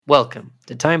Welcome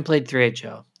to Time Played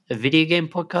 3HR, a video game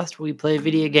podcast where we play a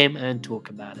video game and talk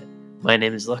about it. My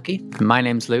name is Lucky. My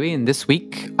name's Louis, and this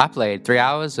week I played 3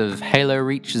 hours of Halo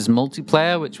Reach's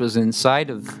multiplayer, which was inside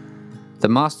of the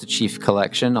Master Chief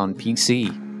Collection on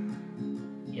PC.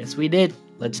 Yes, we did.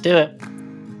 Let's do it.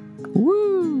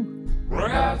 Woo! I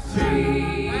got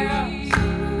three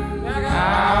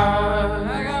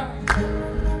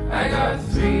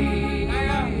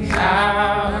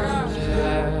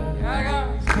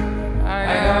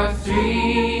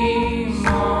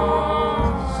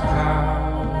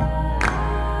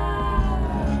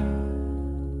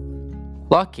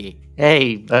Lucky.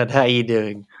 Hey, bud, how you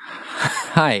doing?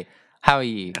 Hi, how are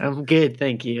you? I'm good,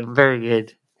 thank you. I'm very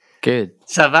good. Good.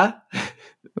 Ça va?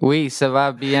 Oui, ça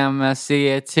va bien, merci,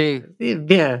 et tu?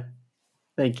 Bien.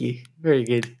 Thank you. Very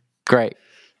good. Great.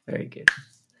 Very good.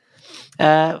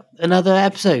 Another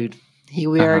episode. Here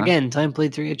we are again. Time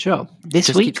Played 3HR. This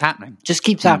Just week keeps happening. just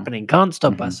keeps happening. Can't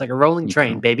stop us. Like a rolling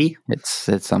train, baby.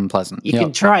 It's unpleasant. You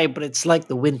can try, but it's like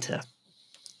the winter.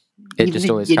 It Even just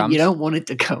if always you, comes. You don't want it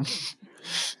to come.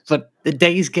 But the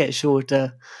days get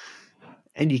shorter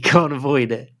and you can't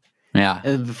avoid it. Yeah.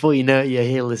 And before you know it, you're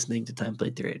here listening to Time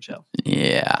Played 3HR.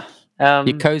 Yeah.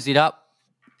 You cozied up?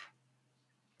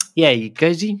 Yeah, you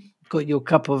cozy. Got your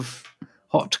cup of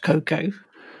hot cocoa.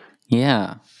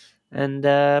 Yeah. And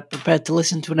prepared to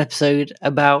listen to an episode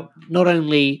about not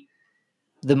only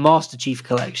the Master Chief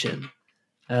Collection,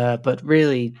 but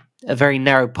really a very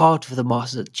narrow part of the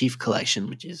Master Chief Collection,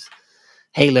 which is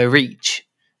Halo Reach.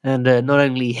 And not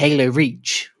only Halo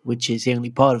Reach, which is the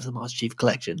only part of the Master Chief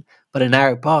Collection, but a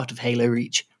narrow part of Halo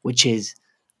Reach, which is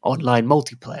online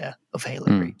multiplayer of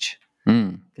Halo Reach.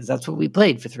 Because that's what we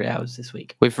played for 3 hours this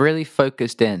week. We've really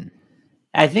focused in.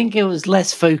 I think it was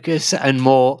less focus and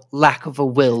more lack of a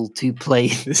will to play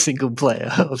the single player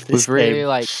of this game.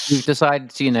 We've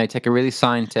decided to, take a really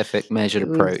scientific, measured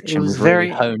approach, and we've really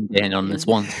honed in on this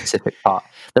one specific part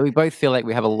that we both feel like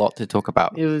we have a lot to talk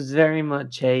about. It was very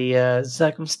much a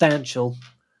circumstantial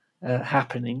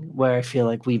happening where I feel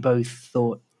like we both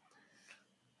thought,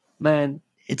 man,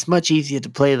 it's much easier to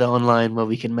play the online where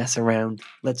we can mess around.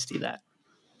 Let's do that.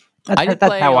 That's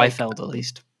how I felt, at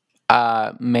least.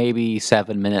 Maybe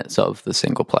 7 minutes of the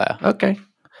single player. Okay.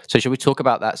 So should we talk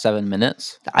about that 7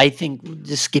 minutes? I think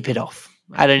just skip it off.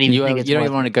 I don't even think it's you don't worth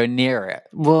even want to go near it.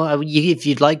 Well, if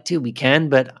you'd like to, we can.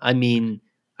 But I mean,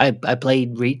 I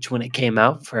played Reach when it came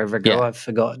out forever ago. Yeah. I've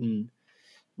forgotten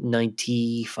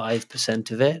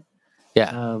 95% of it.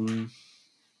 Yeah.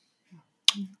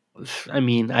 I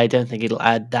mean, I don't think it'll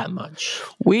add that much.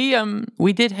 We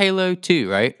did Halo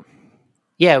 2, right?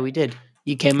 Yeah, we did.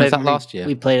 You came Was over that last year?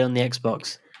 We played on the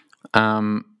Xbox.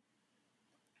 I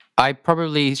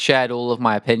probably shared all of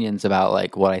my opinions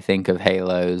about what I think of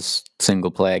Halo's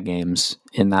single player games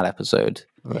in that episode.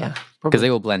 Yeah, because they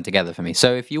all blend together for me.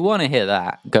 So if you want to hear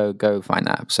that, go find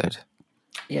that episode.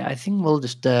 Yeah, I think we'll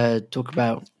just talk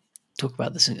about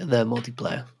the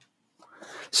multiplayer.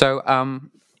 So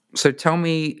tell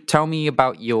me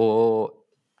about your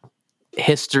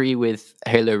history with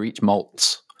Halo Reach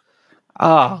Malts.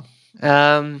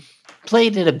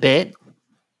 Played it a bit.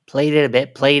 Played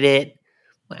it.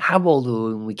 How old were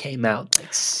we when we came out?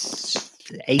 Like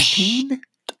 18?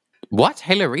 What?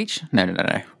 Halo Reach? No.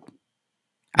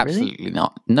 Absolutely Really?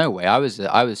 not. No way. I was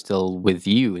still with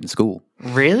you in school.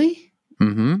 Really?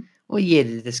 Mm-hmm. What year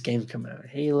did this game come out?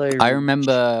 Halo Reach. I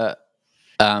remember.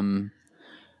 10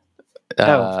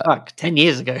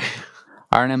 years ago.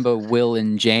 I remember Will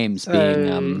and James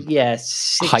being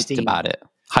 16. hyped about it.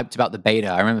 Hyped about the beta.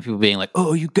 I remember people being like,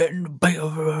 "Oh, you getting the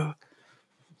beta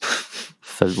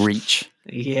for Reach?"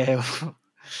 Yeah.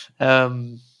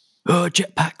 Oh,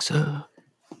 jetpacks.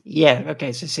 Yeah.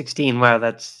 Okay. So 16. Wow,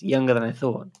 that's younger than I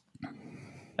thought.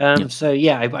 So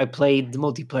yeah, I played the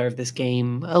multiplayer of this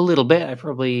game a little bit.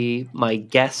 My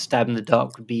guess, stab in the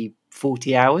dark, would be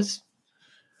 40 hours.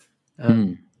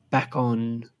 Back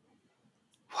on.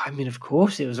 Well, I mean, of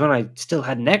course, it was when I still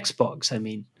had an Xbox. I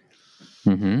mean.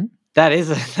 Mm-hmm. That is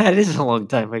a long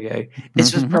time ago.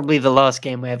 This was probably the last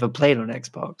game I ever played on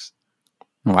Xbox.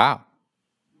 Wow.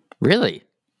 Really?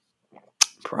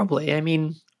 Probably. I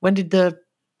mean, when did the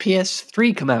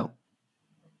PS3 come out?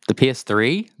 The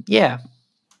PS3? Yeah.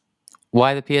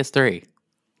 Why the PS3?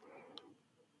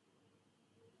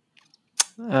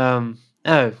 Oh.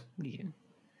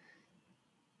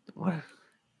 What?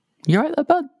 You alright there,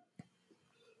 bud?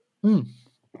 No,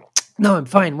 I'm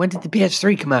fine. When did the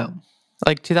PS3 come out?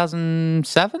 Like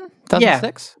 2007?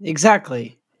 2006? Yeah,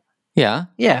 exactly. Yeah.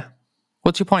 Yeah.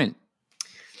 What's your point?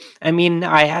 I mean,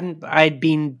 I'd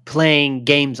been playing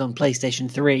games on PlayStation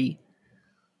 3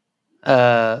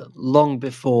 long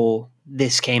before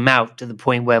this came out, to the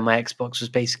point where my Xbox was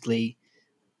basically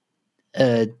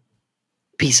a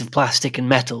piece of plastic and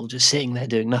metal just sitting there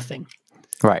doing nothing.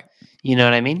 Right. You know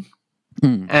what I mean?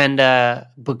 Hmm. And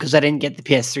because I didn't get the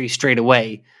PS3 straight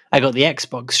away, I got the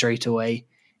Xbox straight away,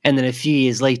 and then a few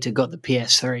years later got the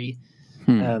PS3.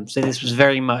 So this was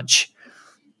very much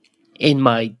in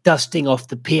my dusting off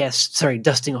the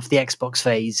Xbox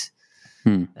phase.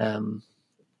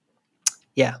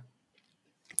 Yeah.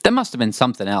 There must have been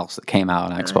something else that came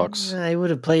out on Xbox. I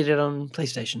would have played it on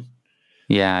PlayStation.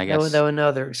 Yeah, I guess. There were no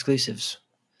other exclusives.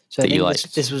 So I That you think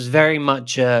liked. this was very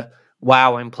much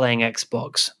wow, I'm playing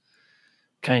Xbox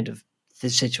kind of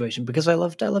this situation, because I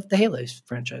loved the Halo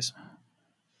franchise.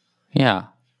 Yeah.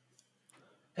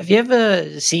 Have you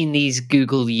ever seen these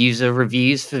Google user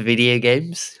reviews for video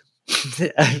games?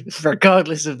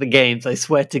 Regardless of the games, I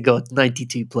swear to God,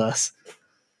 92 plus.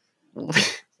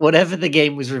 Whatever the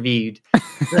game was reviewed,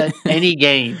 any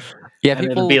game. Yeah, And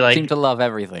people it'll be like, seem to love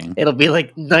everything. It'll be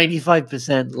like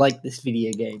 95% like this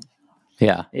video game.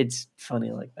 Yeah. It's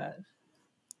funny like that.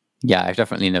 Yeah, I've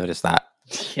definitely noticed that.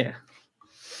 Yeah.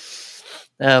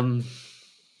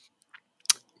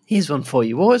 Here's one for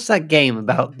you. What was that game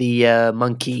about the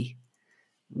monkey?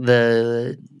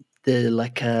 The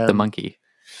monkey.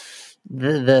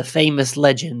 the famous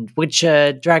legend, which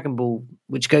Dragon Ball,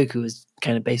 which Goku is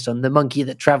kind of based on, the monkey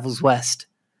that travels west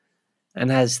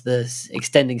and has the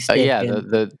extending stick. Yeah,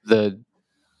 and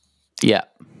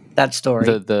that story.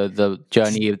 The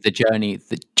journey.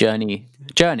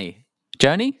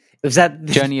 Was that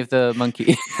Journey of the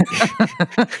Monkey?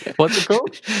 What's it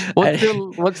called?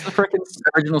 What's the frickin'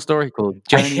 original story called?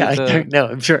 Journey I of the don't know.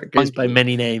 I'm sure it goes by Monkey.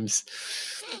 many names.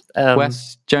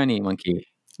 West Journey Monkey.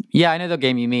 Yeah, I know the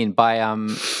game you mean, by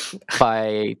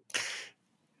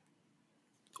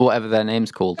whatever their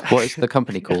name's called. What is the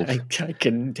company called? I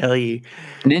couldn't tell you.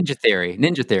 Ninja Theory.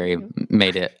 Ninja Theory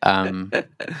made it.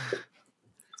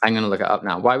 I'm going to look it up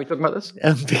now. Why are we talking about this?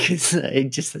 Because I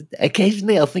just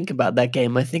occasionally I'll think about that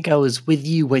game. I think I was with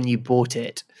you when you bought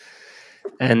it,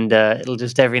 and it'll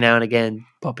just every now and again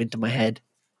pop into my head.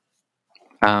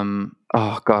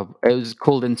 Oh God, it was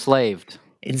called Enslaved.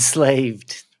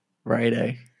 Enslaved,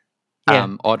 righto.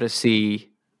 Yeah.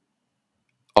 Odyssey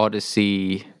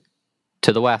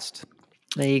to the West.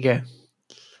 There you go.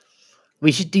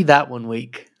 We should do that one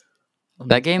week.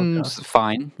 That game's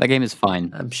fine. That game is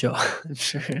fine. I'm sure.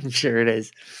 I'm sure it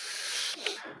is.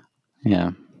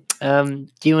 Yeah. Do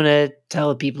you want to tell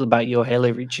the people about your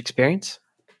Halo Reach experience?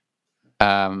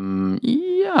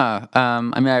 Yeah. I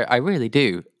mean, I really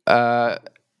do.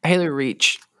 Halo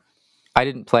Reach. I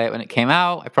didn't play it when it came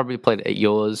out. I probably played it at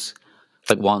yours,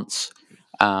 like once,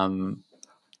 and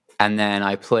then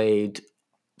I played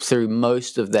through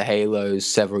most of the Halos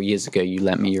several years ago. You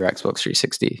lent me your Xbox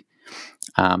 360.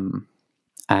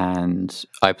 And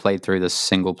I played through the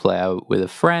single player with a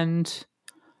friend,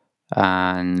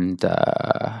 and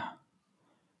thought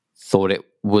it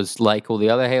was like all the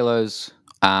other Halos.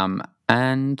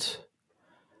 And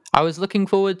I was looking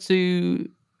forward to.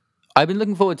 I've been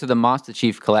looking forward to the Master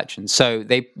Chief Collection. So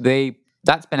they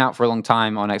that's been out for a long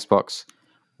time on Xbox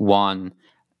One,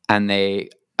 and they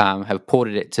have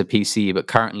ported it to PC. But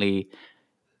currently,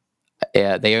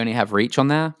 they only have Reach on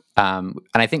there. And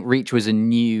I think Reach was a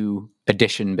new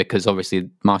addition because obviously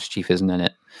Master Chief isn't in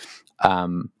it. But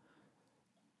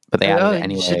they added it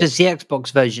anyway. So does the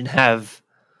Xbox version have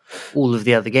all of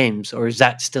the other games, or is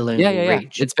that still only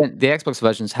Reach? It's been the Xbox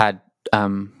versions had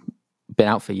been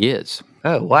out for years.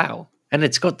 Oh wow! And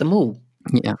it's got them all.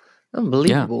 Yeah,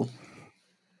 unbelievable.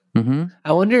 Yeah. Mm-hmm.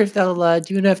 I wonder if they'll.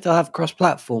 Do you know if they'll have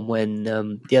cross-platform when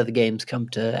the other games come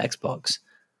to Xbox?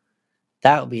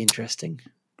 That'll be interesting.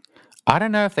 I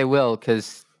don't know if they will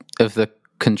because of the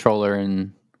controller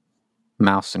and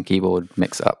mouse and keyboard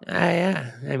mix-up.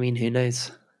 Yeah, I mean, who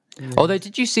knows? Although,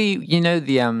 did you see?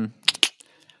 The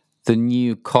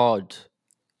new COD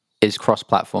is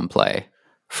cross-platform play.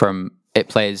 It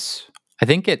plays. I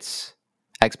think it's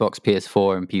Xbox,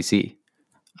 PS4, and PC.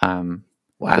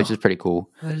 Wow, which is pretty cool.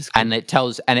 That is cool. And it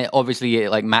obviously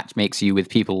like match makes you with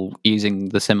people using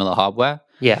the similar hardware.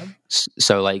 Yeah.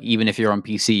 So like even if you're on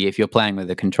PC, if you're playing with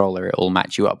a controller, it will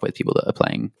match you up with people that are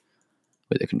playing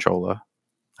with a controller,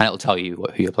 and it'll tell you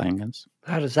who you're playing against.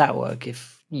 How does that work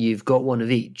if you've got one of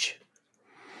each?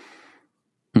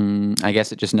 I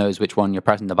guess it just knows which one you're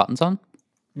pressing the buttons on.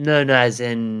 No, as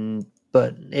in,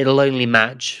 but it'll only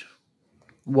match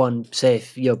one. Say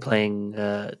if you're playing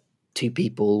two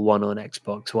people, one on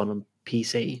Xbox, one on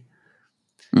PC.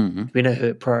 Mm-hmm. Do we know who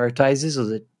it prioritizes,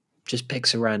 or it just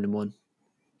picks a random one?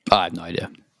 I have no idea.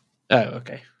 Oh,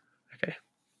 okay.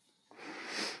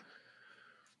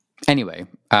 Anyway,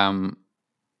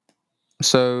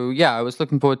 So yeah, I was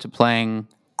looking forward to playing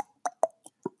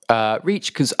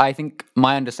Reach because I think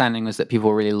my understanding was that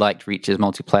people really liked Reach's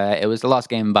multiplayer. It was the last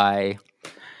game by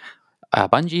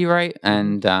Bungie, right?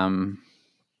 And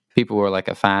people were like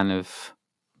a fan of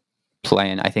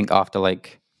playing. I think after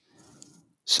like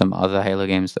some other Halo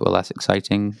games that were less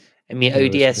exciting. I mean, It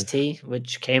was ODST,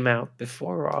 which came out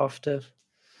before or after.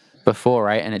 before,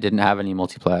 right? And it didn't have any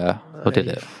multiplayer, or did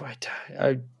it?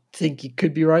 I think you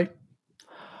could be right.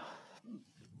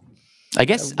 I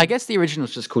guess the original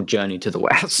was just called Journey to the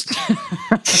West.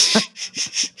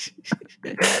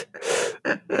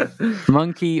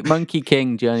 Monkey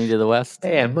King, Journey to the West.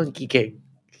 Yeah, Monkey King.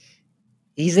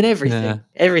 He's in everything. Yeah.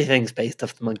 Everything's based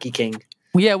off the Monkey King.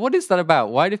 Yeah, what is that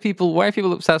about? Why are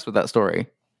people obsessed with that story?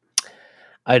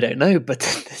 I don't know, but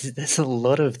there's a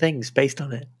lot of things based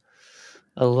on it.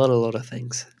 A lot of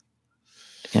things.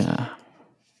 Yeah.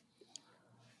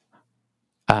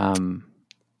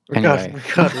 Anyway.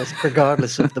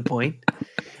 Regardless of the point.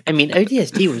 I mean,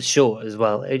 ODST was short as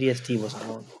well. ODST wasn't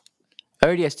long.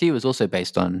 ODST was also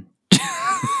based on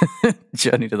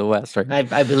Journey to the West,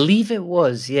 right? I believe it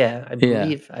was. Yeah, I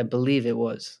Yeah. believe it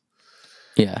was.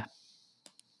 Yeah,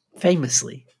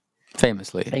 Famously.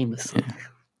 famously.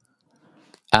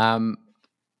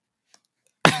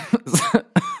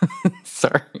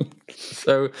 Sorry.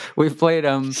 So we've played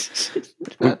some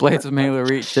Halo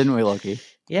Reach, didn't we, Lockie?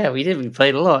 Yeah, we did. We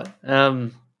played a lot. I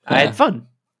had fun.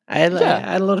 I had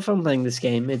a lot of fun playing this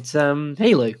game. It's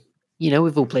Halo. You know,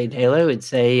 we've all played Halo.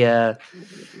 It's a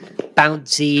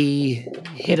bouncy,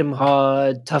 hit 'em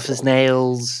hard, tough as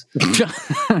nails,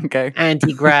 Okay.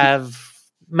 anti-grav,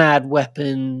 mad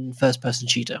weapon, first-person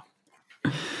shooter.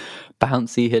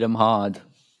 Bouncy, hit 'em hard.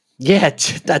 Yeah,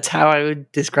 that's how I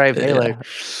would describe Halo.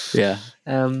 Yeah.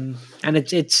 And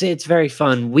it's very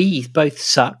fun. We both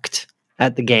sucked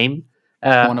at the game.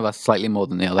 One of us slightly more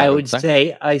than the other. I would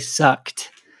say I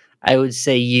sucked. I would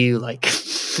say you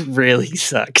really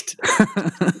sucked.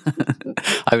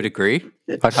 I would agree.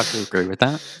 I'd have to agree with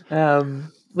that.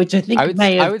 Which I think I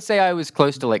would say I was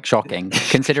close to like shocking,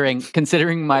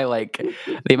 considering my like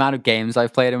the amount of games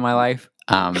I've played in my life.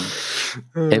 A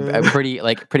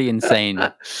pretty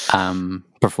insane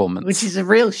performance. Which is a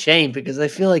real shame because I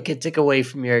feel like it took away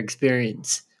from your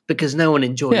experience because no one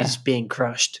enjoys being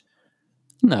crushed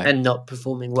and not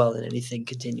performing well in anything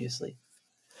continuously.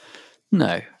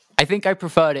 No. I think I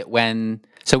preferred it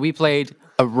so we played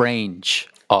a range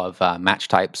of match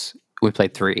types. We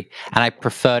played 3, and I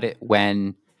preferred it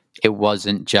when it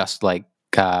wasn't just like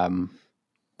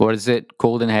what is it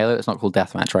called in Halo? It's not called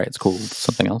Deathmatch, right? It's called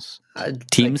something else.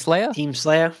 Team Slayer? Team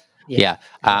Slayer? Yeah.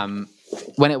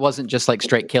 When it wasn't just like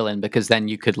straight killing, because then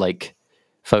you could like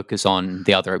focus on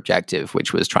the other objective,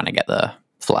 which was trying to get the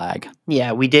flag.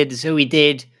 Yeah, we did. So we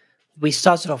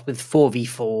started off with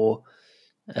 4v4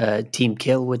 team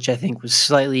kill, which I think was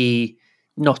slightly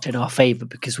not in our favor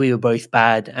because we were both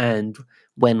bad. And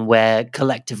when we're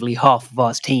collectively half of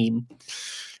our team,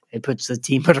 it puts the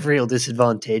team at a real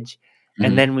disadvantage. Mm-hmm.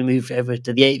 And then we moved over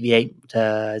to the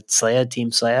 8v8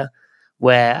 Team Slayer,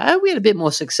 where we had a bit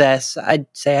more success. I'd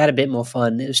say I had a bit more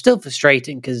fun. It was still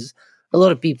frustrating because a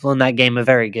lot of people in that game are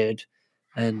very good.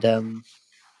 And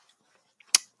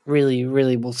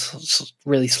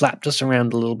really slapped us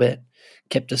around a little bit,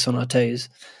 kept us on our toes.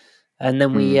 And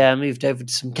then we moved over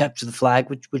to some capture the flag,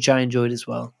 which I enjoyed as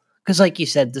well. Because like you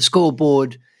said, the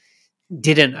scoreboard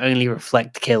didn't only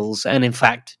reflect kills, and in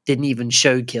fact didn't even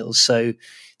show kills. So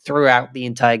throughout the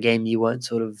entire game, you weren't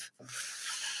sort of,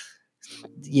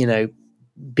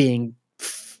 being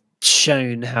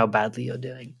shown how badly you're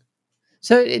doing.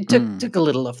 So it took a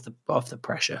little off the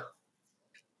pressure.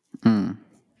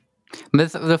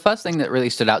 The first thing that really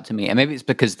stood out to me, and maybe it's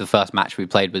because the first match we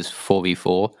played was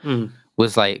 4v4,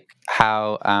 was like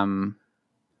how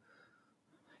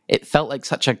it felt like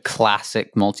such a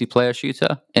classic multiplayer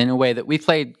shooter in a way that we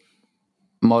played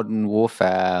Modern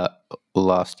Warfare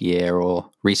last year or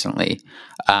recently.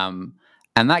 And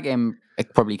that game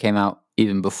probably came out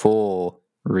even before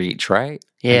Reach, right?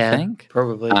 Yeah, I think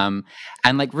probably. And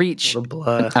like Reach,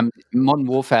 Modern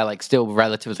Warfare like still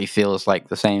relatively feels like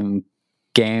the same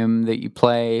game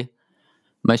that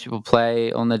most people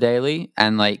play on the daily,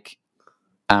 and like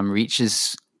Reach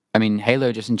is, I mean,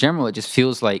 Halo just in general, it just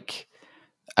feels like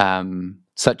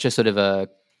such a sort of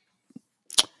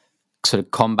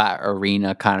combat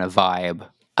arena kind of vibe.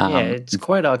 It's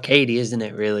quite arcadey, isn't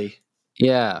it? Really.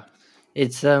 Yeah.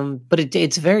 It's but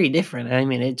it's very different. I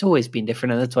mean, it's always been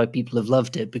different, and that's why people have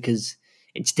loved it because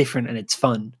it's different and it's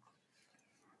fun.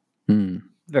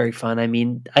 Very fun. I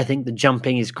mean, I think the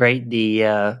jumping is great.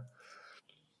 I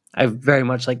very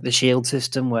much like the shield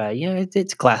system where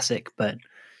it's classic, but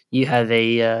You have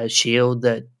a shield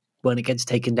that when it gets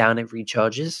taken down, it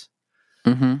recharges,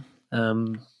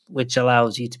 which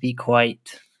allows you to be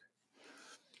quite.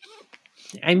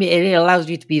 I mean, it allows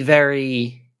you to be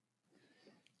very.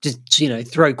 Just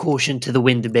throw caution to the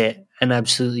wind a bit and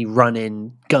absolutely run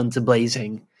in guns a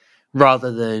blazing,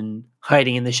 rather than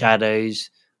hiding in the shadows,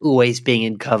 always being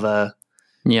in cover.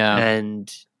 Yeah.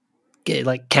 And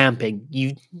like camping,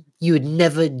 you would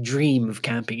never dream of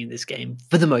camping in this game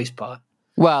for the most part.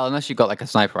 Well, unless you've got like a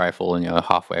sniper rifle and you're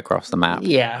halfway across the map.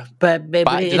 Yeah, but does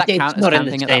that count it's as not in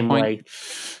the camping at same that point? way.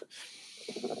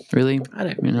 Really? I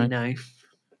don't really know.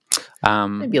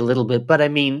 Um, Maybe a little bit, but I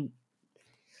mean,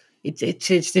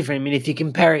 it's different. I mean, if you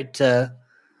compare it to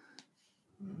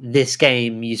this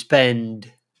game, you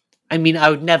spend. I mean, I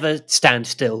would never stand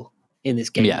still in this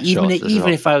game. Yeah, even sure.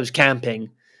 even if I was camping,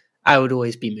 I would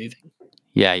always be moving.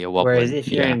 Yeah, you're wobbling. Whereas if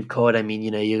you're in COD, I mean,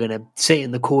 you're going to sit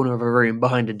in the corner of a room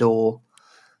behind a door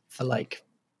for like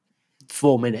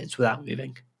 4 minutes without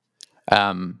moving.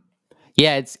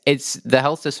 Yeah, it's the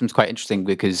health system's quite interesting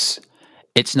because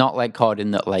it's not like COD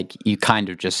in that like you kind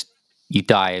of just you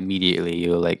die immediately.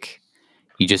 You're like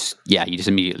you just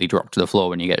immediately drop to the floor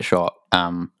when you get shot.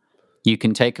 You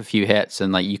can take a few hits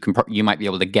and like you might be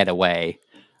able to get away,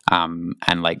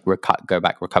 and like go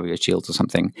back, recover your shields or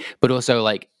something. But also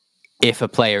like if a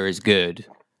player is good,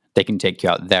 they can take you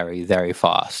out very, very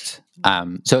fast.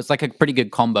 So it's like a pretty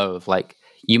good combo of like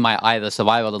you might either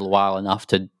survive a little while enough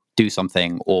to do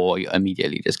something, or you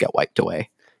immediately just get wiped away.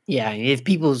 Yeah, if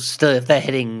they're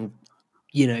hitting,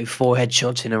 4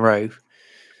 headshots in a row,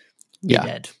 you're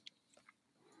dead.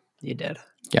 You're dead.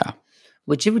 Yeah,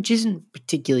 which isn't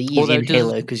particularly easy in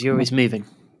Halo because you're always moving.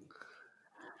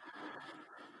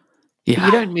 Yeah, but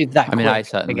you don't move that. I mean, quick, I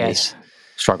certainly I guess.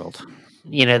 struggled.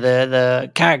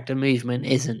 The character movement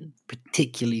isn't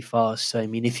particularly fast. So I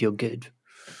mean, if you're good,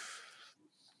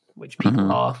 which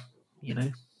people are,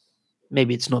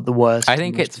 maybe it's not the worst. I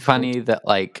think it's funny that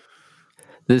like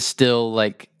there's still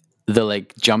like the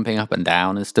like jumping up and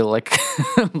down is still like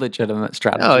legitimate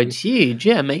strategy. Oh, it's huge.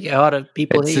 Yeah, make it harder.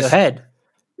 People hit your head.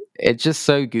 It's just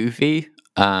so goofy.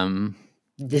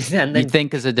 You'd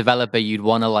think as a developer you'd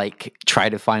want to like try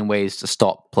to find ways to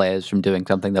stop players from doing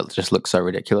something that just looks so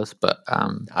ridiculous, but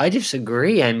I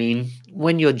disagree. I mean,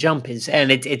 when your jump is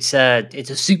it's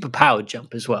a super powered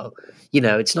jump as well.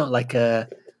 It's not like a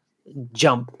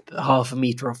jump half a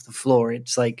meter off the floor.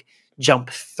 It's like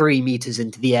jump 3 meters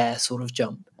into the air sort of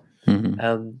jump.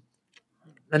 Mm-hmm.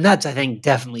 And that's, I think,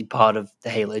 definitely part of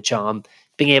the Halo charm.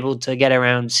 Being able to get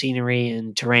around scenery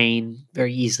and terrain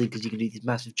very easily because you can do these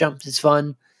massive jumps is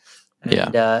fun.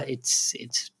 And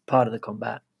it's part of the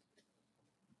combat.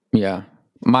 Yeah.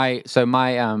 My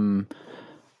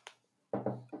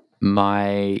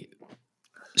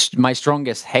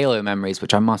strongest Halo memories,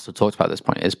 which I must have talked about at this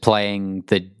point, is playing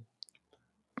the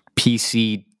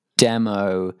PC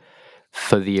demo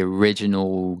for the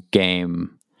original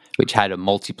game, which had a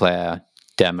multiplayer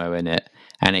demo in it,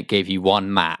 and it gave you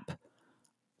one map.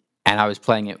 And I was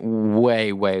playing it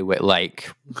way, way, way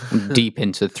like deep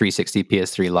into 360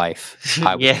 PS3 life.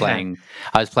 I was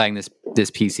playing this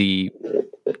PC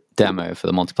demo for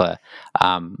the multiplayer.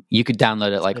 You could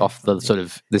download it like off the sort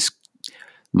of this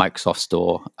Microsoft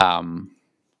store, and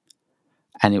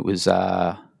it was.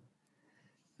 I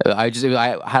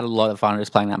had a lot of fun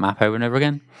just playing that map over and over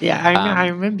again. Yeah, I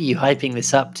remember you hyping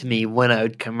this up to me when I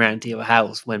would come round to your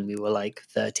house when we were like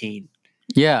 13.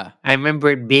 Yeah. I remember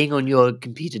it being on your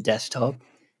computer desktop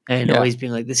and always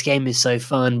being like, this game is so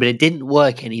fun, but it didn't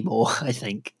work anymore, I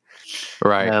think.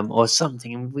 Right. Or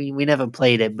something. We never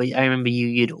played it, but I remember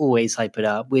you'd always hype it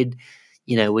up. We'd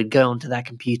go onto that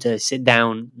computer, sit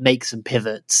down, make some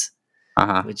pivots,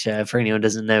 which for anyone who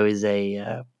doesn't know is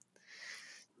a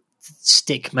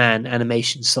Stickman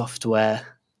animation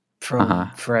software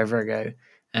from forever ago.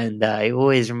 And I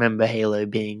always remember Halo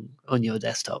being on your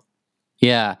desktop.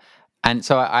 Yeah. And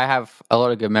so I have a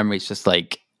lot of good memories. Just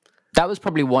like that was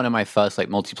probably one of my first like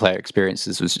multiplayer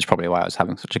experiences, which is probably why I was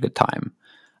having such a good time.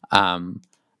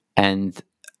 And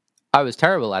I was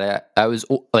terrible at it. I was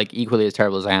like equally as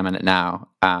terrible as I am in it now.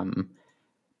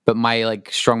 But my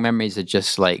like strong memories are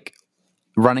just like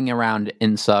running around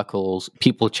in circles,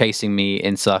 people chasing me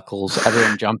in circles,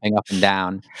 everyone jumping up and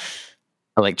down,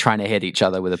 like trying to hit each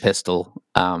other with a pistol.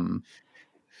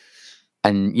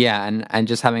 And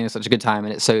just having such a good time,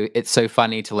 and it's so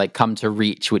funny to like come to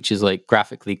Reach, which is like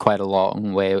graphically quite a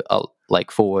long way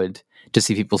like forward, to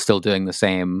see people still doing the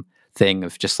same thing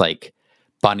of just like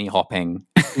bunny hopping,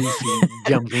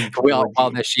 jumping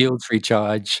while their shields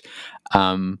recharge.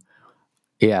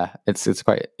 It's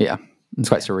quite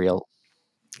surreal.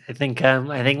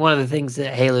 I think one of the things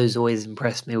that Halo's always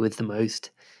impressed me with the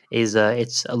most is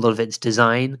it's a lot of its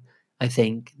design. I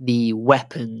think the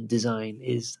weapon design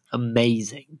is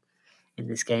amazing in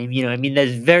this game. You know, I mean,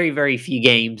 there's very, very few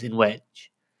games in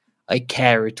which I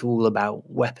care at all about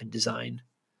weapon design,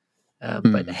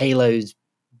 but Halo's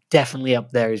definitely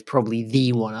up there. Is probably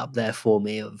the one up there for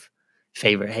me of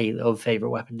favorite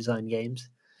weapon design games,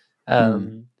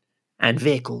 and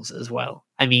vehicles as well.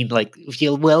 I mean, like if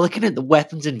you're looking at the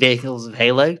weapons and vehicles of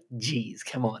Halo, geez,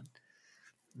 come on,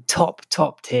 top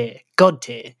tier, god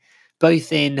tier,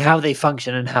 both in how they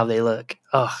function and how they look.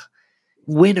 Ugh,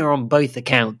 winner on both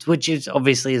accounts, which is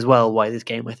obviously as well why this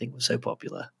game I think was so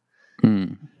popular. Yeah,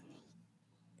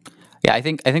 I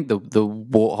think the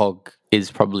Warthog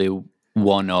is probably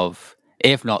one of,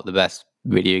 if not the best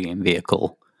video game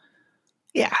vehicle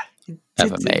Yeah,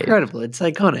 ever it's made. incredible. It's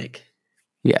iconic.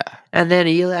 Yeah, And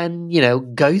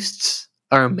then ghosts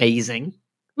are amazing.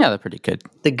 yeah, they're pretty good.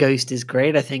 The Ghost is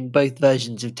great. I think both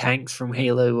versions of tanks from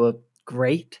Halo are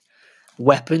great.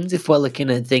 Weapons, if we're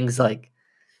looking at things like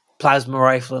plasma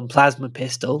rifle and plasma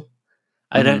pistol,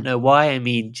 I don't know why. I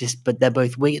mean, but they're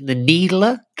both weak. The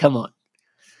Needler, come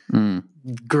on,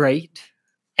 great.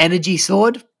 Energy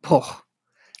sword, oh.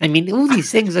 I mean, all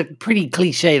these things are pretty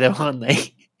cliche, though, aren't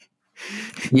they?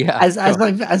 Yeah, as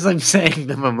I'm saying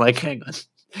them, I'm like, hang on.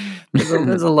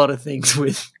 There's a lot of things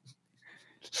with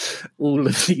all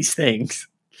of these things.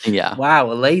 Yeah,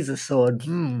 Wow, a laser sword.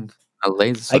 a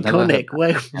laser sword. Iconic.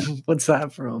 Where? What's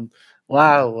that from?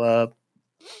 Wow,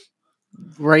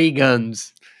 ray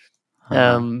guns.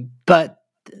 But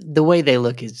the way they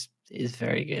look is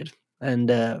very good,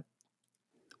 and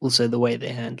also the way they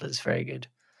handle is very good.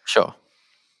 Sure,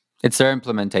 it's their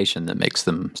implementation that makes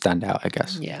them stand out, I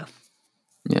guess. Yeah.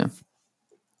 Yeah.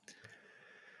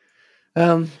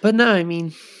 But no, I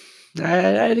mean, I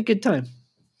had a good time.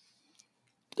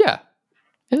 Yeah,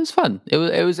 it was fun. It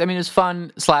was. I mean, it was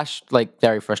fun / like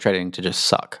very frustrating to just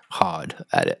suck hard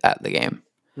at the game.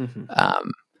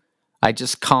 I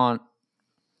just can't.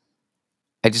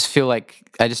 I just feel like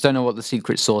I just don't know what the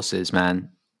secret sauce is, man.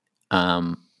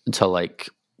 To like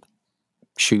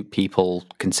shoot people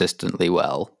consistently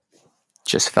well,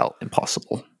 just felt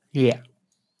impossible. Yeah.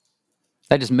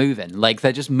 They're just moving,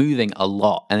 they're just moving a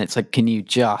lot, and it's like, can you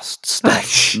just stop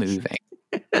moving?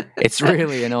 It's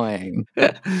really annoying.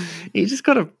 You just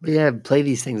gotta play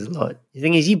these things a lot. The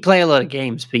thing is, you play a lot of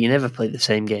games, but you never play the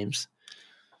same games.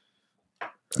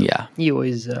 Yeah, you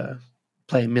always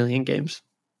play a million games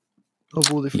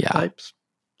of all different types.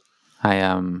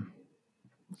 I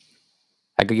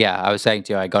was saying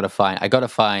to you, I gotta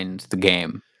find the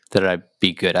game that I'd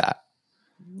be good at.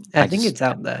 I think it's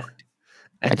out there.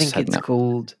 I think it's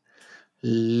called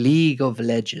League of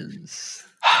Legends.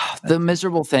 The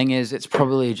miserable thing is, it's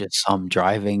probably just some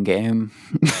driving game.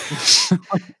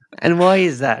 And why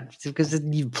is that? It's because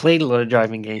you've played a lot of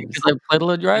driving games. I've played a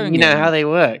lot of driving games. You know how they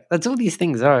work. That's all these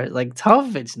things are. Like, half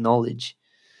of it's knowledge.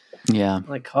 Yeah.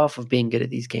 Like, half of being good at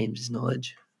these games is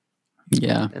knowledge.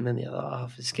 Yeah. And then the other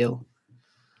half is skill.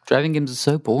 Driving games are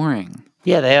so boring.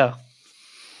 Yeah, they are.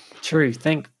 True.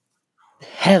 Thank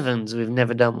heavens we've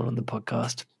never done one on the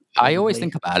podcast. I always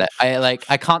think about it.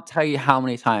 I can't tell you how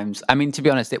many times. I mean, to be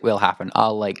honest, it will happen.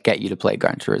 I'll get you to play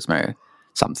Gran Turismo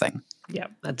something. Yeah,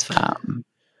 that's fine.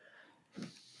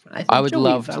 I would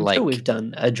love to. I'm sure we've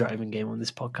done a driving game on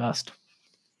this podcast.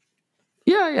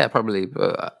 Yeah, probably.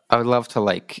 I would love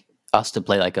to us to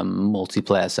play a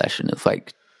multiplayer session of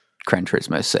Gran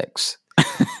Turismo 6.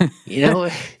 You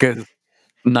know, good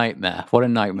nightmare. What a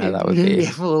nightmare that would be.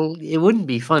 Well, it wouldn't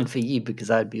be fun for you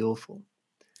because I'd be awful.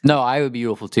 No, I would be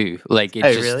awful too.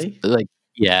 Really?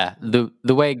 Yeah, the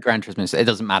way Gran Turismo, it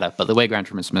doesn't matter, but the way Gran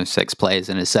Turismo 6 plays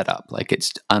and is set up,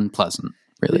 it's unpleasant,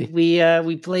 really.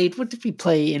 We played. What did we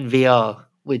play in VR?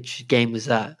 Which game was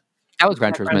that? That was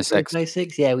Gran Turismo 6. Turismo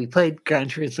 6? Yeah, we played Gran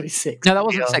Turismo 6. No, that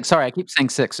wasn't 6. Sorry, I keep saying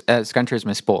 6. It's Gran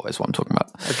Turismo Sport is what I'm talking about.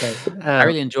 Okay. I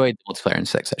really enjoyed the multiplayer in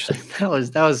 6, actually.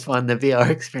 That was fun, the VR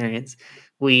experience.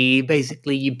 We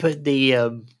basically, you put the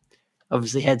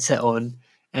obviously headset on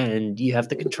and you have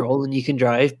the control and you can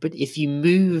drive, but if you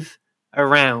move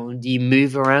around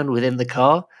within the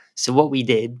car. So what we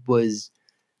did was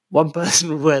one person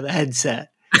would wear the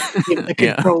headset, give the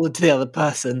controller to the other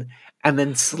person, and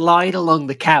then slide along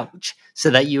the couch so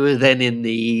that you were then in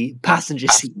the passenger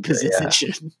seat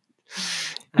position.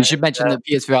 You should mention that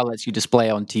PSVR lets you display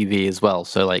on TV as well.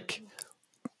 So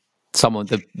someone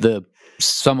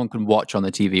can watch on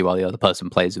the TV while the other person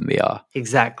plays in VR.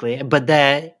 Exactly. But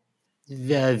the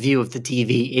view of the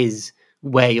TV is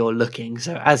where you're looking.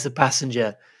 So as a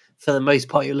passenger, for the most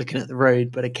part, you're looking at the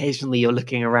road, but occasionally you're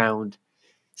looking around.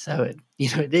 So it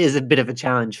is a bit of a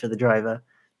challenge for the driver,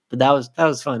 but that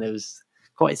was fun. It was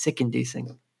quite sick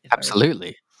inducing.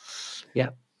 Absolutely. Yeah.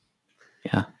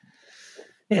 Yeah.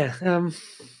 Yeah.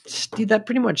 Dude, that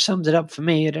pretty much sums it up for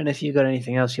me. I don't know if you got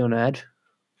anything else you want to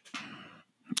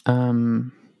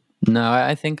add. No,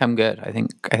 I think I'm good. I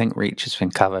think Reach has been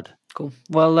covered. Cool.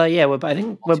 Well, yeah. I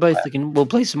think we're both looking. We'll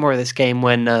play some more of this game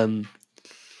when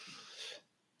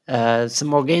some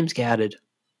more games get added.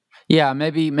 Yeah,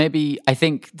 maybe I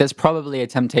think there's probably a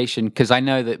temptation because I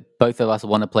know that both of us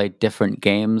want to play different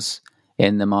games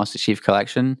in the Master Chief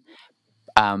Collection.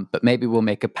 But maybe we'll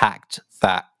make a pact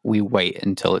that we wait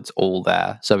until it's all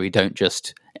there, so we don't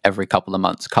just every couple of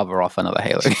months cover off another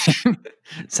Halo game.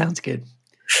 Sounds good.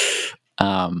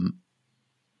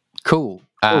 Cool.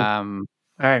 All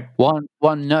right.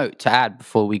 One note to add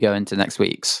before we go into next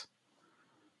week's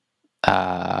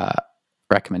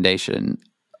recommendation.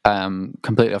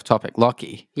 Completely off topic.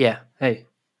 Lockie. Yeah. Hey.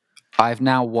 I've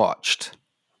now watched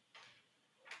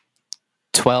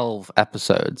 12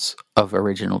 episodes of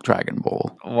original Dragon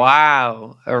Ball.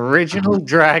 Wow. Original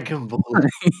Dragon Ball.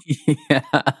 Yeah.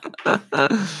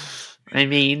 I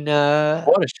mean,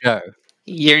 What a show.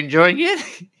 you're enjoying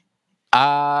it?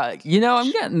 I'm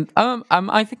getting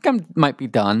I think I might be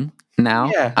done now.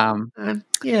 Yeah.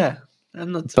 Yeah.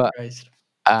 I'm not But- surprised.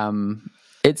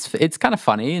 It's kind of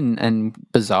funny and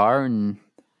bizarre and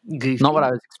Goofy. not what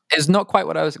I was. It's not quite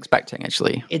what I was expecting,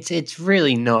 actually. It's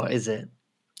really not, is it?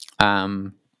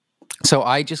 So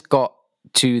I just got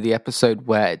to the episode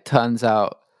where it turns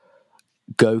out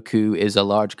Goku is a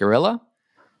large gorilla.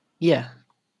 Yeah.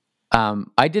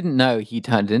 I didn't know he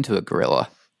turned into a gorilla.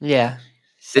 Yeah.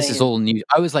 This is Same. all new.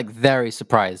 I was like very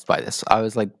surprised by this. I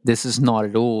was like, this is not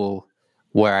at all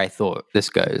where I thought this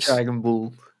goes. Dragon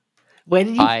Ball. Where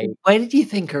did you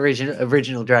think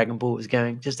original Dragon Ball was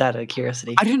going? Just out of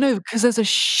curiosity. I don't know because there's a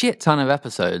shit ton of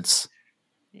episodes.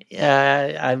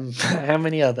 I'm how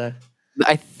many other?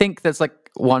 I think there's like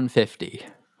 150.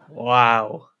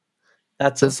 Wow.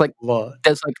 That's There's like a lot.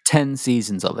 there's like 10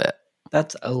 seasons of it.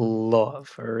 That's a lot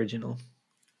for original.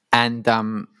 And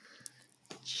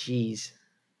Jeez.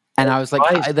 I was like,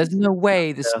 Surprised. there's no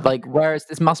way this Yeah. like whereas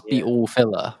this must be Yeah. all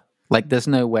filler. Like there's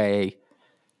no way.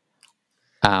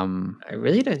 I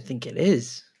really don't think it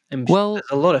is. Well,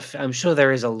 I'm sure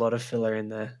there is a lot of filler in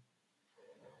there.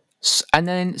 and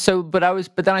then but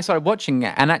then I started watching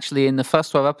it, and actually in the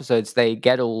first 12 episodes they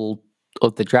get all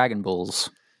of the Dragon Balls.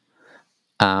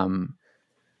 And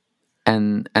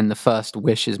the first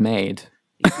wish is made.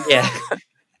 Yeah.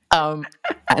 And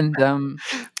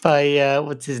By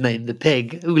what's his name? The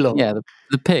pig. Oolong. yeah,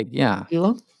 the pig, yeah.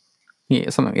 Oolong?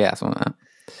 Something like that.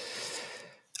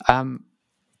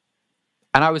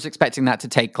 And I was expecting that to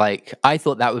take I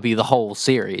thought that would be the whole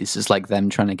series, is like them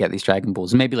trying to get these Dragon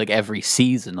Balls. Maybe like every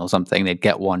season or something, they'd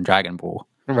get one Dragon Ball.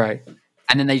 Right.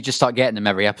 And then they just start getting them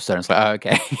every episode. And it's like, oh,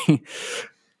 okay.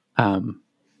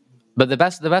 But the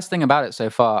best thing about it so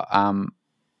far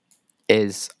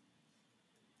is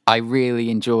I really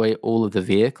enjoy all of the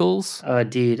vehicles. Oh,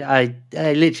 dude, I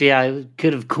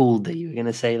could have called that you were going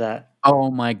to say that. Oh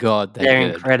my god, They're they're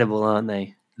good. incredible, aren't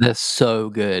they? They're so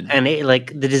good. And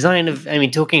the design of,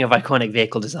 talking of iconic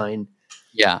vehicle design.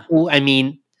 Yeah.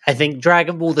 I think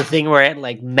Dragon Ball, the thing where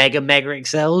it mega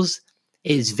excels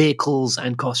is vehicles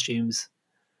and costumes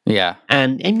Yeah.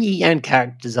 and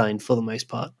character design for the most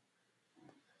part.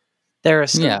 There are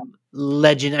some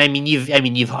legend.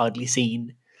 You've hardly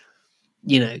seen,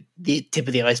 the tip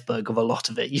of the iceberg of a lot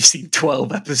of it. You've seen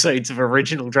 12 episodes of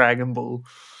original Dragon Ball,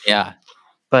 Yeah.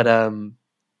 but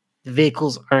the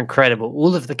vehicles are incredible.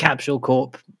 All of the Capsule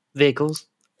Corp vehicles.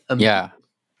 Yeah.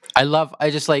 I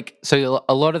just so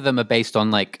a lot of them are based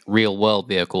on real world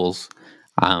vehicles.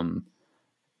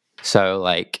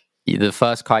 So the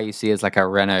first car you see is a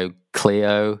Renault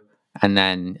Clio, and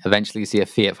then eventually you see a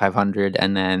Fiat 500,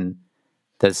 and then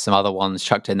there's some other ones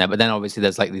chucked in there. But then obviously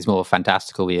there's these more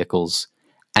fantastical vehicles,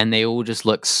 and they all just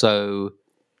look so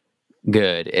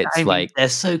good. It's they're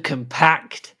so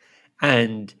compact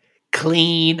and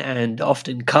clean and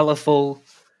often colorful.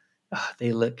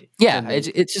 They look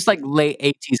it's just late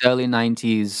 80s, early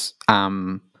 90s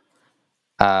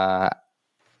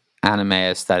anime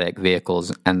aesthetic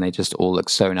vehicles, and they just all look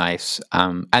so nice.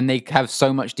 And they have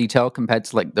so much detail compared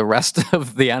to the rest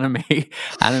of the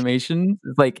animation.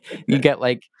 It's you get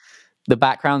the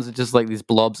backgrounds are just these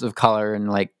blobs of color, and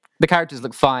the characters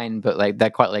look fine, but they're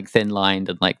quite thin lined,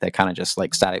 and they're kind of just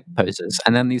static poses.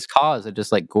 And then these cars are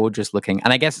just gorgeous looking,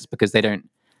 and I guess it's because they don't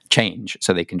change,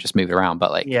 so they can just move around.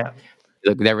 But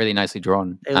they're really nicely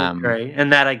drawn. They look great,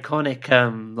 and that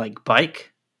iconic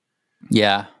bike,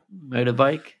 Yeah,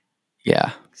 motorbike,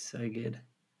 yeah. so good.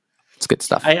 It's good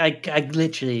stuff. I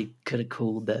literally could have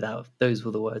called that out. Those were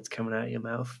the words coming out of your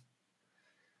mouth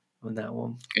on that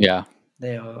one. Yeah.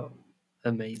 They are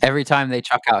amazing. Every time they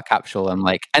chuck out a capsule, I'm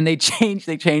like, and they change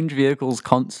vehicles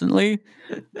constantly.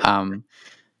 And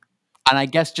I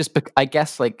guess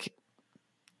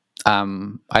I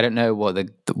don't know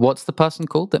what's the person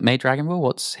called that made Dragon Ball?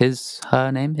 What's his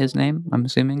name? I'm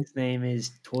assuming. His name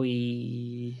is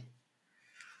Toyama.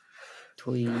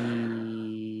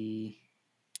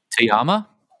 Toyama.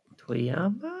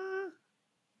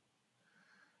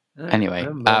 I don't Anyway,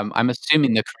 remember. I'm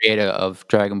assuming the creator of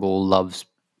Dragon Ball loves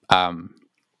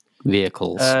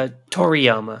vehicles.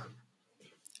 Toriyama.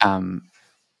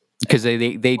 Because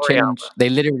they Toriyama.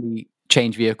 literally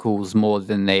change vehicles more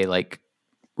than they like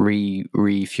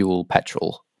refuel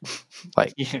petrol.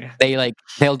 Like Yeah.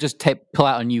 they'll just pull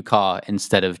out a new car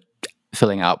instead of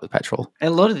filling it up with petrol. A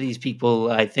lot of these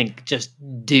people, I think, just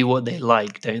do what they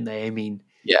like, don't they? I mean,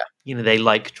 Yeah. they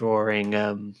like drawing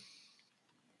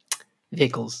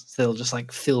vehicles, so they'll just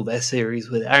like fill their series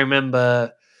with it. I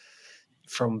remember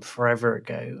from forever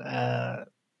ago,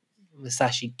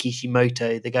 Masashi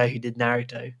Kishimoto, the guy who did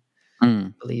Naruto.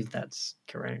 I believe that's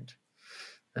correct.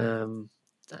 I'm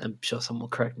sure someone will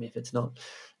correct me if it's not.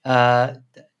 I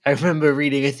remember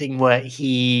reading a thing where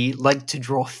he liked to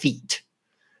draw feet,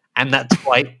 and that's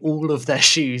why all of their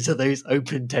shoes are those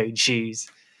open-toed shoes.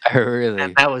 Oh, really?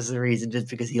 And that was the reason, just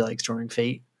because he likes drawing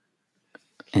feet.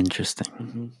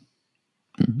 Interesting.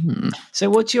 Mm-hmm. So,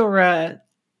 what's your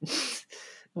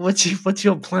what's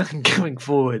your plan going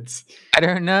forwards? I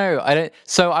don't know.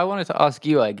 So I wanted to ask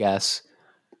you, I guess,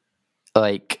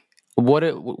 like,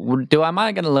 am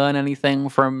I going to learn anything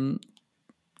from?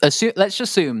 Let's just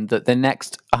assume that the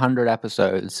next 100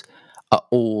 episodes are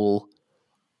all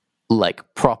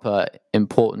like proper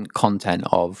important content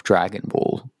of Dragon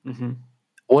Ball. Mm-hmm.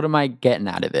 What am I getting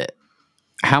out of it?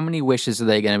 How many wishes are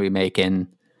they going to be making?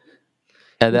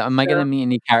 Am I going to meet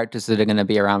any characters that are going to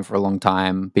be around for a long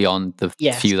time beyond the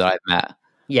few that I've met?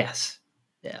 Yes.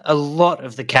 Yeah, a lot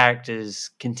of the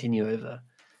characters continue over.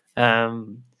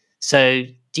 So,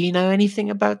 do you know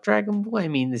anything about Dragon Ball? I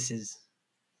mean, this is.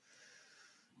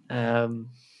 I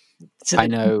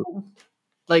know.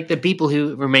 Like the people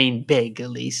who remain big,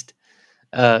 at least.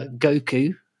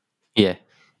 Goku. Yeah.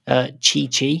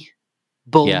 Chi-Chi.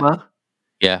 Bulma.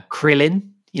 Yeah. Krillin.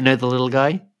 You know, the little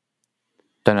guy.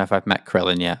 Don't know if I've met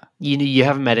Krillin yet. You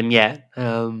haven't met him yet.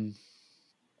 But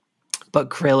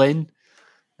Krillin.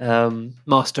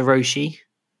 Master Roshi.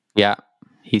 Yeah.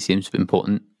 He seems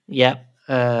important. Yep.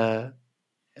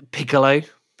 Piccolo.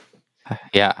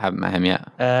 Yeah, I haven't met him yet.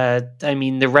 I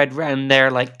mean, the Red and their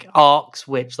like arcs,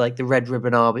 which like the Red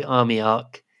Ribbon Army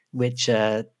arc, which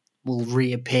will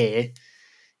reappear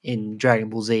in Dragon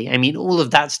Ball Z. I mean, all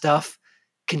of that stuff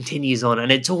continues on,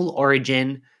 and it's all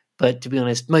origin. But to be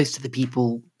honest, most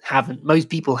people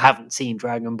haven't seen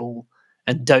Dragon Ball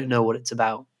and don't know what it's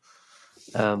about.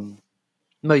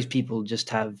 Most people just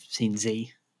have seen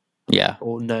Z, yeah,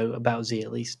 or know about Z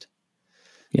at least.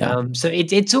 Yeah. So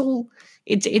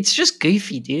it's just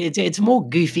goofy, dude. It's more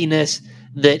goofiness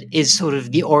that is sort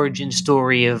of the origin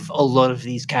story of a lot of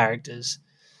these characters.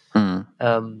 And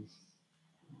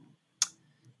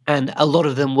a lot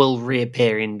of them will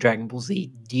reappear in Dragon Ball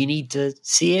Z. Do you need to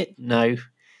see it? No.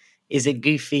 Is it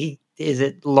goofy? Is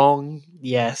it long?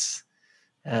 Yes.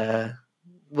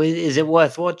 Is it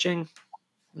worth watching?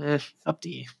 Up to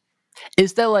you.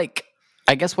 Is there like,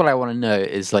 I guess what I want to know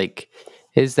is like,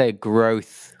 is there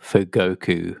growth for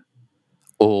Goku,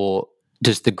 or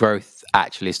does the growth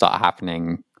actually start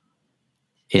happening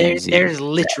in Z? There's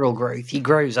literal growth. He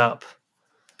grows up.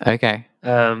 Okay.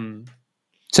 So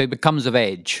he becomes of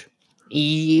age.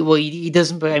 He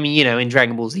doesn't. But I mean, in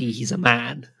Dragon Ball Z, he's a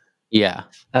man. Yeah.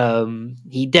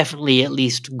 He definitely at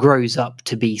least grows up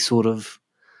to be sort of.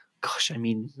 Gosh, I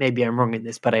mean, maybe I'm wrong in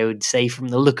this, but I would say from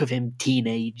the look of him,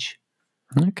 teenage.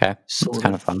 Okay, that's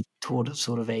kind of fun.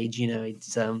 Sort of age,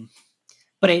 it's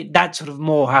but that sort of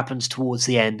more happens towards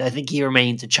the end. I think he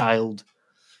remains a child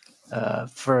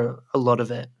for a lot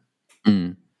of it.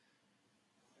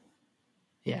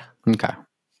 Yeah. Okay.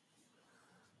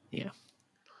 Yeah.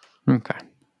 Okay.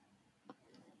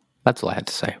 That's all I had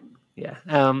to say. Yeah.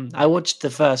 I watched the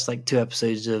first 2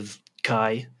 episodes of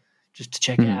Kai just to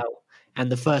check it out, and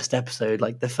the first episode,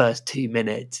 the first 2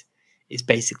 minutes, is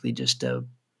basically just a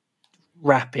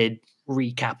rapid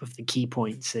recap of the key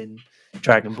points in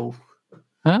Dragon Ball.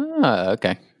 Ah,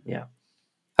 okay. Yeah.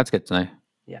 That's good to know.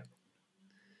 Yeah.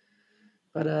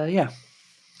 But yeah.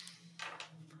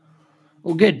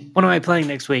 Well, good. What am I playing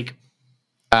next week?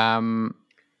 You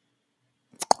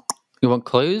want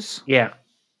clues? Yeah.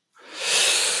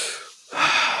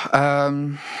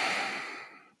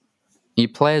 You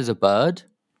play as a bird.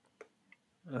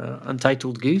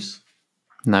 Untitled Goose.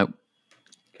 No.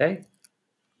 Okay.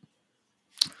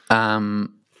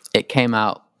 It came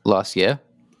out last year.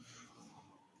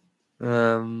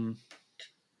 Plays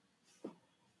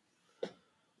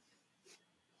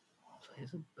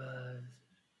a bird.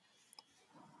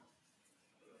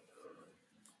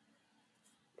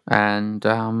 And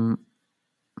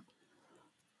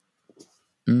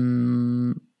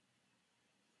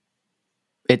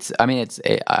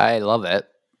I love it.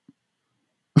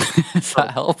 Does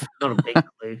that help? Not a big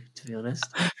clue, to be honest.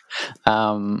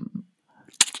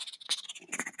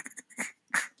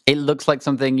 It looks like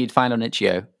something you'd find on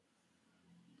Itch.io.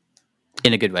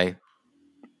 In a good way.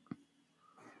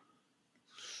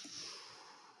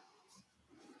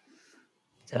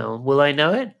 So, will I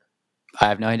know it? I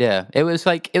have no idea. It was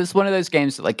one of those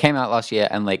games that like came out last year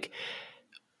and like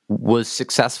was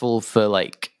successful for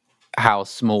like how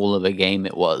small of a game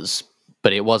it was,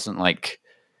 but it wasn't like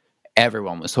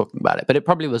everyone was talking about it. But it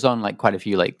probably was on like quite a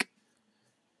few like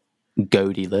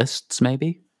Goaty lists,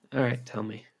 maybe. All right, tell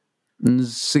me.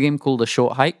 It's a game called A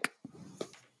Short Hike.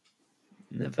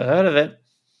 Never heard of it.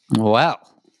 Well,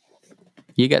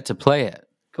 you get to play it.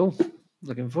 Cool.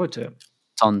 Looking forward to it.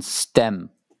 It's on STEM.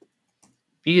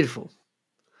 Beautiful.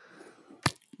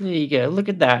 There you go. Look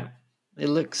at that. It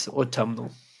looks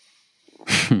autumnal.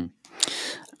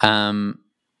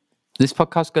 This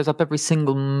podcast goes up every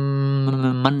single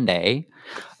Monday.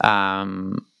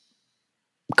 God,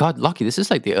 lucky. This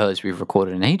is like the earliest we've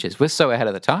recorded in ages. We're so ahead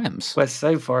of the times. We're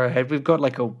so far ahead. We've got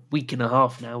like a week and a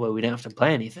half now where we don't have to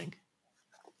play anything.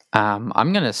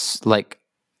 I'm going to like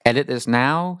edit this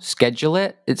now, schedule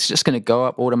it. It's just going to go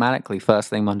up automatically first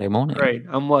thing Monday morning. Great.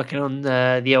 I'm working on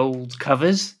the old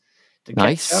covers to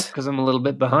catch up because I'm a little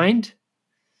bit behind.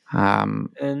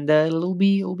 And it'll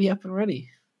be up and ready.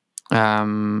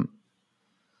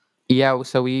 Yeah,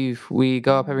 so we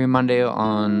go up every Monday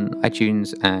on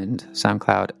iTunes and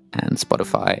SoundCloud and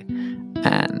Spotify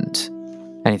and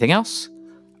anything else.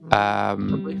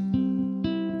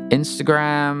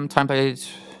 Instagram,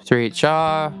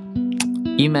 timeplay3hr,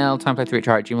 email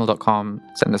timeplay3hr@gmail.com.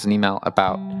 Send us an email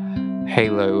about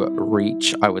Halo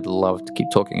Reach. I would love to keep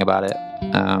talking about it.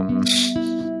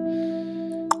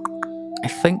 I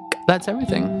think that's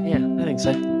everything. Yeah, I think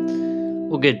so.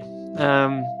 All good.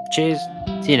 Cheers.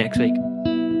 See you next week.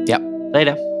 Yep.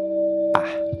 Later.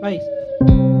 Bye. Bye.